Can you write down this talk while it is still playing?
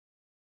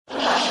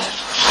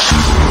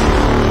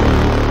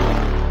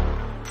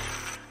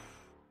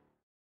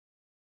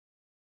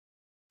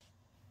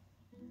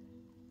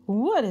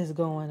What is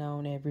going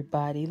on,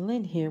 everybody?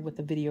 Lynn here with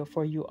a video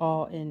for you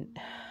all. And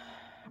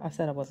I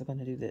said I wasn't going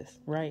to do this,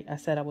 right? I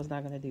said I was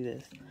not going to do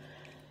this.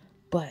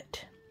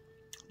 But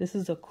this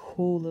is a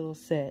cool little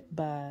set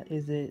by,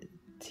 is it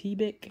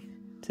Tebik?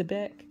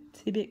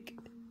 Tebik?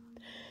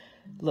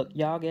 Look,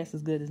 y'all guess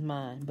as good as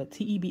mine. But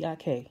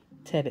Tebik.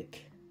 Tebik.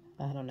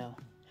 I don't know.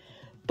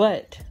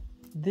 But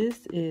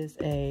this is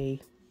a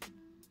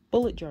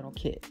bullet journal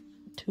kit,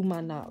 to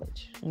my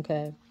knowledge,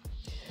 okay?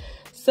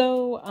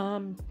 So,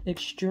 I'm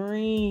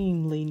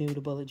extremely new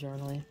to bullet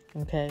journaling,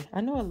 okay?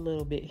 I know a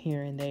little bit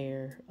here and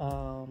there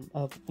of,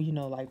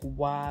 like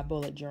why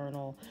bullet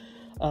journal,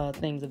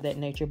 things of that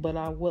nature. But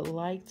I would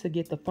like to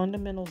get the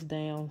fundamentals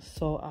down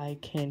so I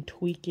can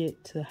tweak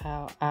it to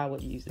how I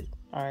would use it,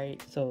 all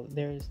right? So,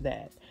 there's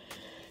that.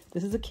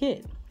 This is a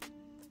kit.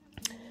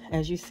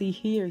 As you see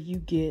here, you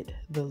get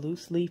the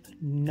loose leaf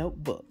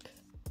notebook,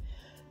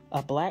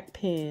 a black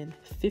pen,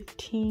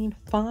 15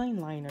 fine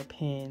liner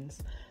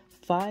pens,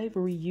 5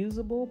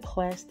 reusable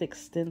plastic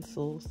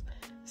stencils,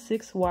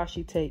 6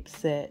 washi tape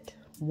set,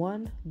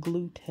 1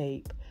 glue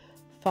tape,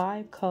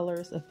 5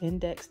 colors of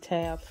index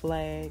tab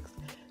flags,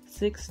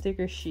 6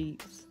 sticker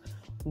sheets,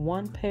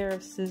 1 pair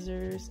of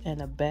scissors,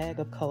 and a bag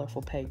of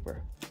colorful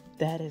paper.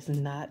 That is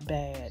not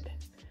bad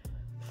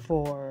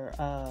for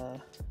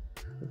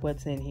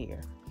what's in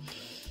here.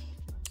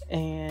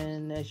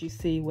 And as you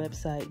see,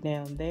 website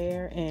down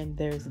there, and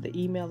there's the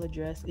email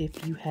address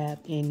if you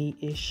have any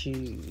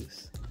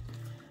issues.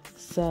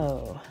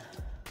 So,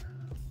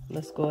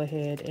 let's go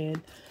ahead and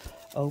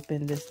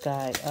open this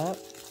guide up.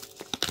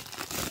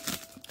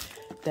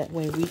 That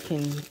way we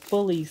can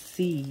fully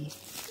see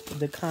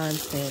the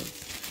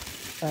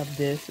contents of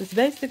this. It's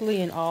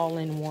basically an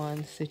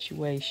all-in-one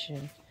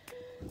situation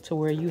to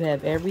where you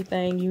have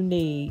everything you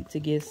need to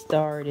get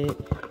started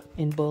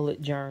in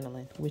bullet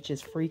journaling, which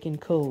is freaking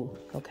cool,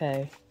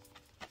 okay?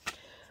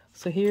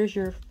 So here's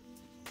your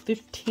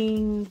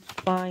 15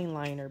 fine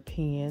liner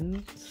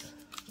pens.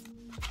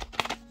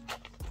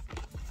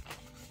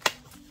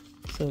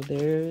 So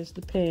there's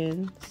the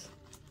pens.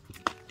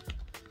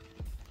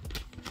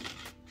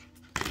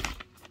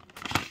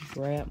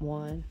 Grab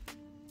one.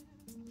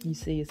 You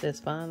see it says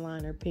fine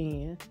liner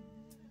pen.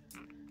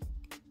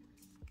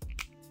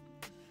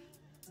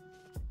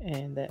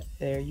 And that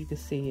there you can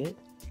see it.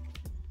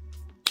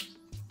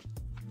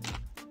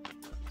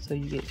 So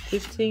you get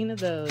 15 of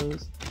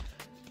those.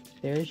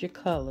 There's your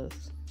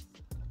colors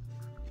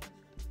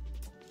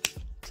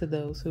to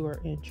those who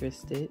are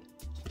interested.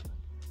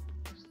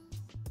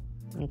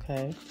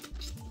 Okay.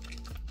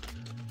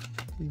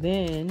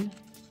 Then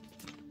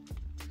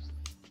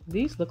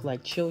these look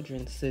like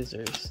children's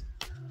scissors.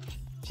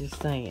 Just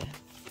saying.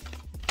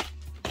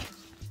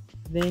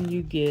 Then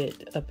you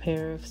get a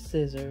pair of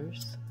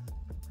scissors.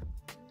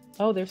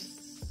 Oh, I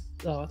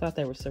thought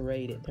they were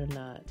serrated. They're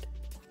not.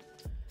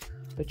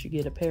 But you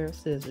get a pair of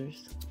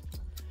scissors.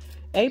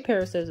 A pair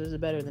of scissors is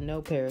better than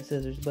no pair of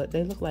scissors, but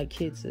they look like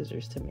kid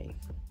scissors to me.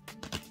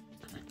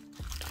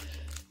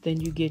 Then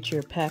you get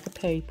your pack of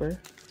paper.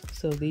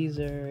 So these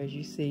are, as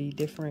you see,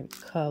 different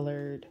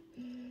colored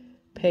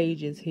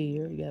pages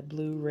here. You got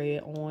blue,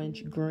 red,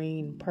 orange,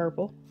 green,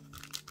 purple.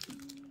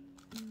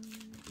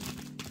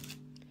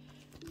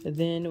 And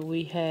then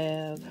we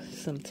have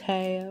some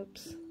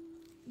tabs.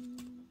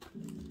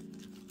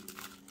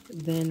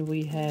 Then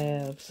we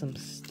have some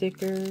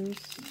stickers.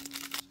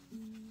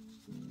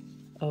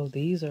 Oh,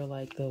 these are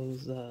like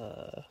those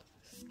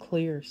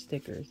clear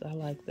stickers. I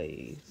like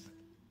these.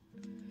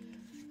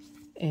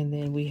 And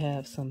then we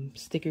have some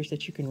stickers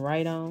that you can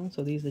write on.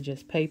 So these are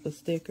just paper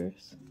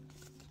stickers.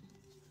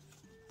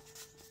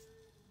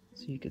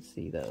 So you can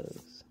see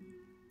those.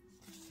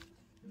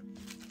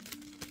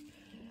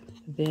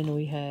 Then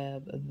we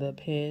have the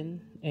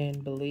pen.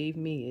 And believe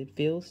me, it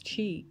feels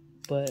cheap,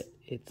 but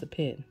it's a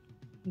pen.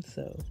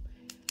 So,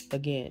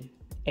 again,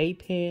 a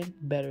pen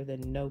better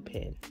than no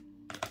pen.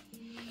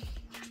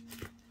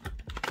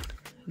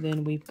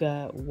 Then we've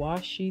got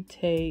washi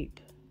tape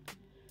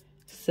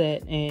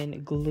set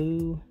and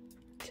glue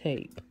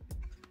tape.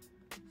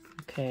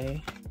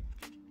 Okay.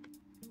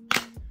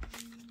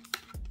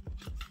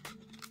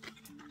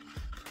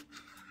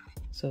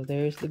 So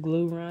there's the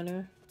glue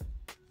runner.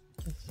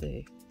 Let's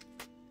see.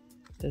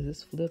 Does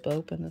this flip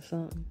open or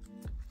something?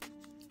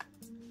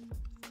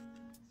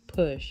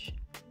 Push.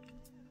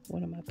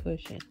 What am I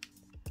pushing?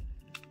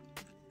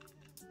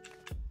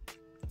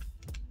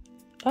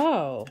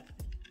 Oh.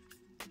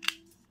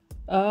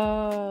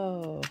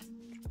 Oh.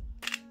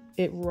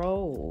 It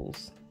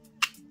rolls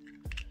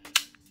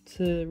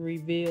to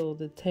reveal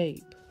the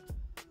tape.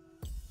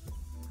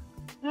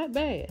 Not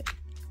bad.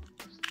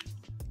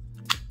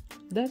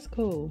 That's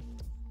cool.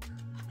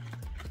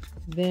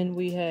 Then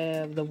we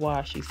have the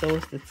washi. So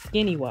it's the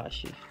skinny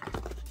washi.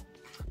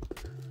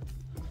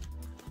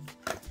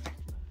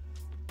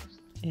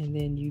 And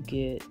then you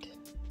get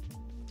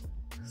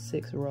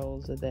 6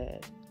 rolls of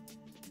that.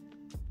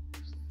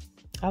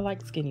 I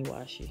like skinny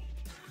washi.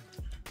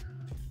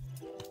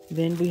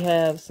 Then we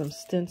have some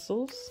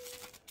stencils.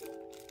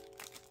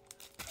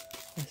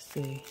 Let's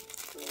see.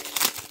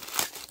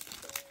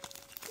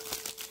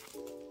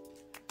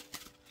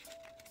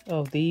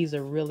 Oh, these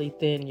are really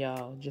thin,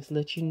 y'all. Just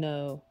let you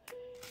know.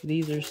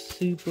 These are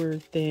super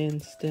thin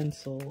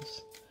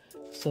stencils.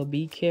 So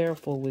be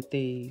careful with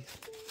these.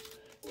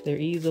 They're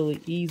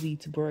easy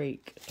to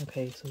break.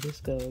 Okay, so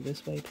let's go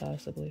this way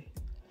possibly.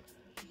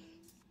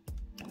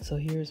 So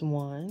here's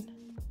one.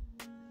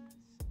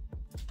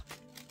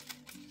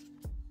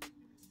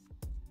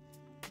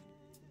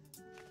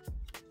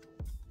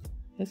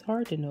 It's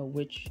hard to know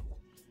which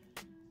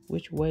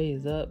way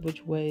is up,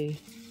 which way.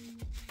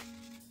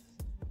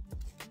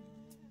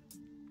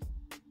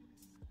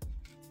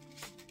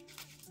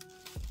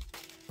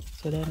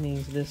 So that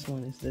means this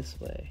one is this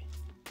way.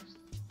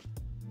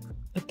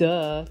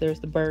 Duh, there's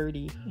the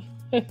birdie.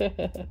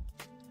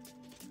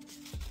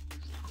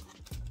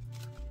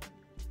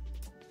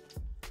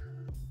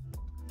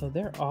 Oh,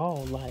 they're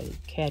all like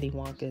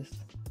cattywampus.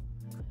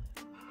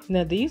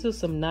 Now these are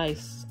some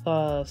nice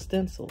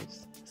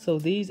stencils. So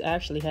these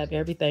actually have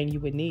everything you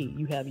would need.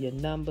 You have your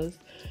numbers.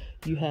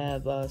 You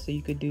have so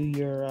you could do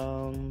your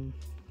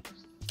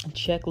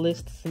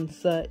checklists and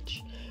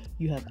such.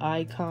 You have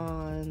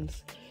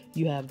icons.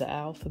 You have the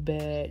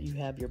alphabet. You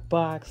have your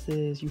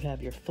boxes. You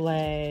have your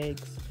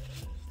flags.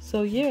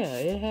 So yeah,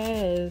 it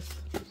has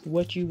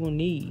what you will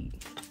need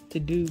to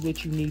do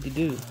what you need to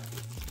do.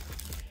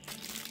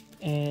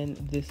 And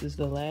this is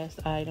the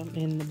last item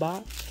in the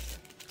box.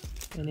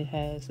 And it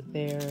has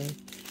their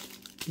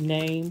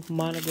name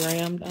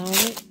monogrammed on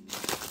it.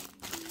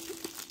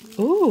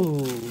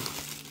 Ooh.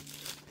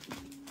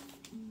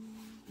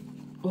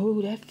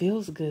 Ooh, that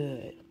feels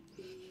good.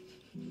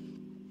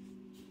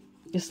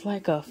 It's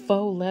like a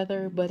faux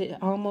leather, but it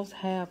almost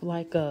have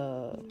like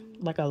a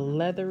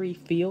leathery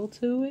feel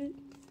to it.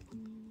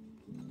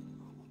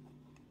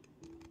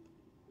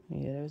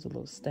 Yeah, there's a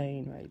little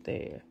stain right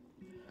there.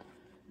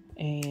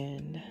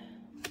 And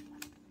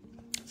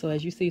so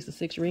as you see, it's a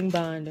 6-ring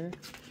binder.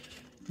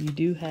 You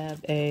do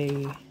have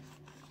a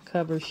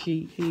cover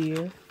sheet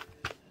here.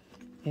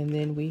 And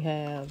then we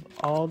have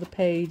all the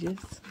pages.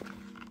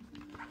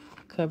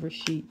 Cover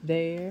sheet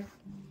there.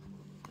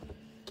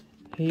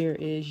 Here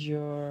is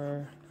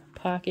your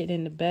pocket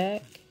in the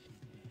back.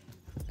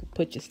 You can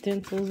put your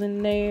stencils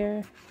in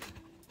there.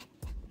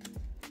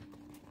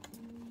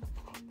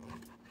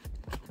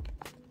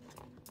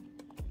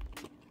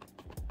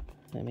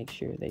 And make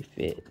sure they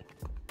fit.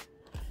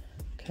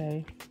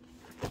 Okay.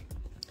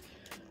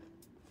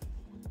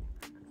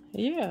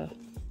 Yeah.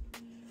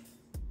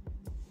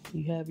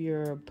 You have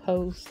your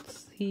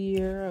posts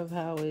here of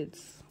how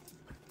it's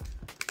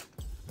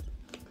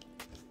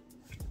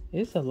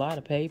a lot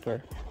of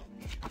paper.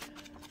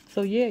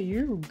 So yeah,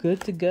 you're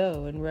good to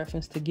go in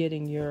reference to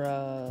getting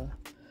your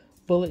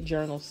bullet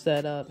journal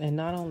set up. And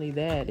not only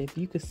that, if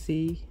you could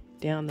see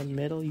down the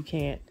middle, you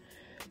can't,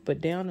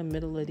 but down the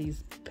middle of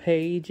these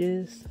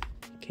pages,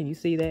 can you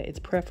see that? It's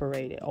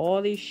perforated.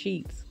 All these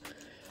sheets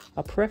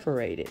are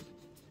perforated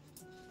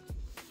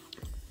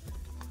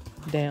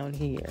down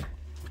here.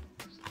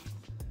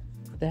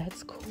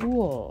 That's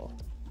cool.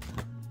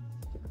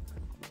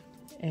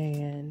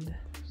 And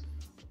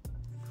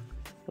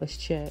let's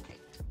check.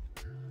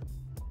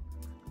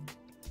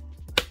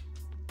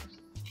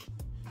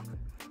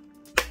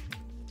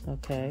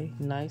 Okay,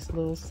 nice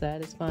little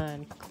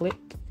satisfying click.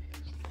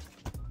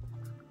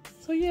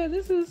 So yeah,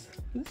 this is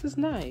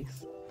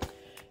nice.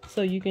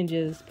 So you can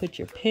just put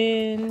your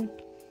pen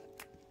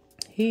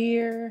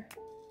here.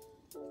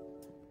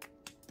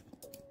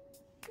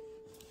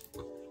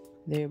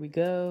 There we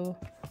go.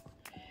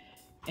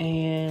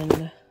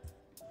 And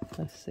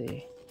let's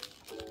see.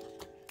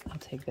 I'll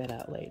take that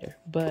out later.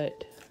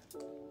 But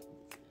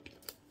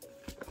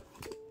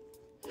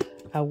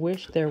I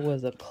wish there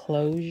was a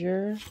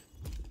closure.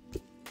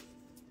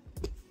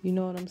 You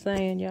know what I'm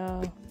saying,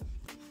 y'all?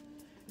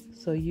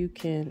 So you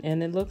can,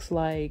 and it looks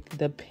like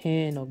the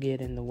pen will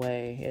get in the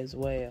way as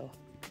well.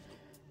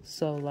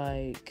 So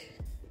like,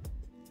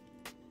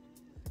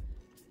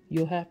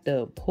 you'll have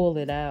to pull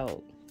it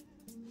out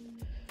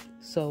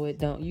so it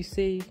don't, you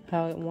see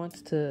how it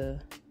wants to,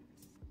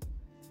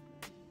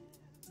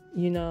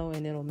 you know,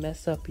 and it'll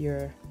mess up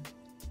your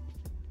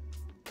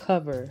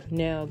cover.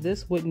 Now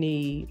this would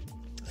need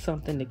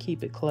something to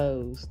keep it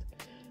closed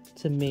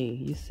to me.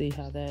 You see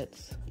how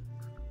that's,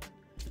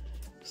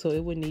 so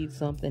it would need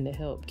something to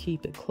help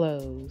keep it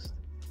closed.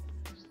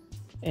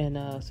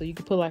 And so you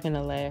could put like an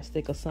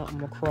elastic or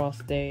something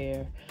across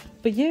there.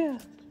 But yeah,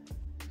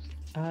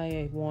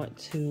 I want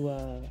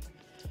to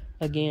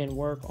again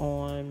work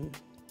on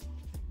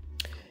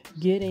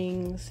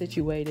getting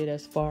situated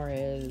as far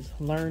as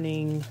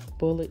learning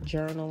bullet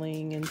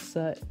journaling and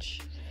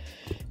such.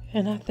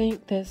 And I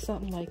think that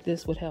something like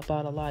this would help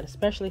out a lot,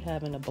 especially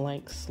having a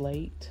blank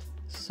slate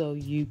so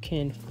you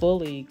can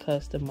fully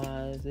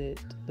customize it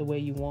the way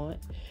you want.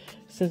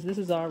 Since this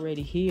is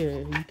already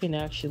here, you can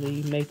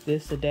actually make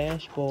this a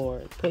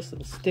dashboard, put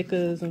some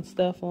stickers and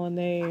stuff on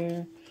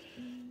there,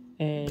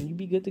 and you'd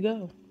be good to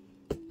go.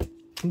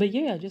 But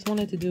yeah, I just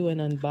wanted to do an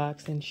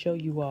unboxing, show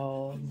you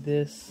all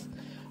this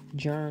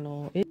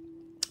journal.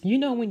 You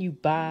know when you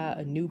buy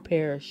a new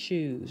pair of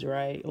shoes,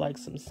 right? Like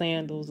some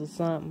sandals or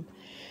something,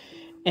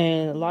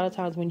 And a lot of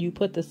times when you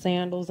put the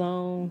sandals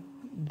on,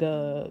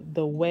 the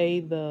way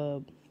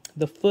the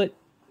foot,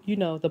 you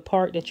know, the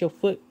part that your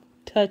foot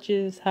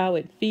touches, how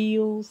it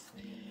feels,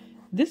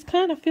 this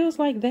kind of feels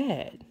like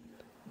that.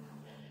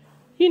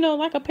 You know,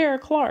 like a pair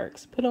of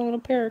Clarks. Put on a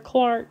pair of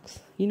Clarks.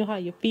 You know how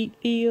your feet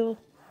feel?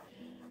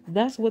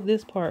 That's what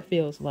this part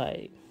feels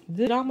like.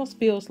 It almost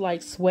feels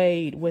like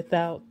suede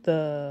without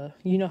the,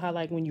 you know how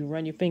like when you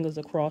run your fingers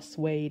across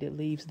suede, it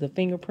leaves the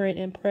fingerprint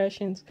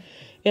impressions.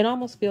 It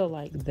almost feels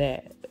like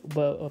that,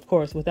 but of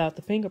course without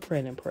the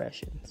fingerprint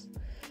impressions.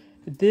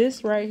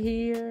 This right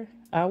here,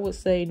 I would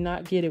say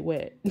not get it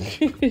wet.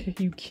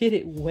 You get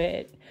it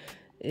wet,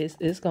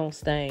 it's gonna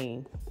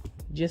stain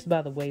just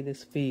by the way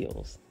this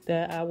feels.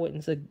 That I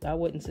wouldn't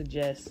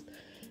suggest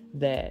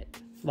that.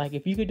 Like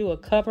if you could do a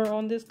cover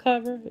on this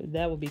cover,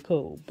 that would be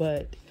cool.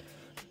 But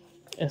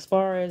as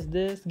far as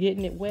this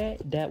getting it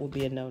wet, that would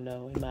be a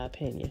no-no in my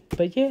opinion.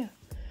 But yeah,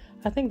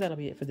 I think that'll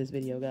be it for this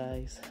video,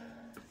 guys.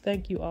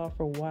 Thank you all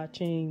for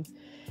watching.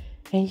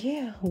 And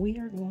yeah, we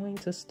are going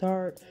to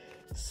start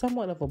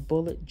somewhat of a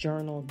bullet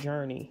journal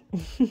journey.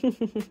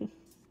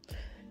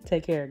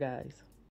 Take care, guys.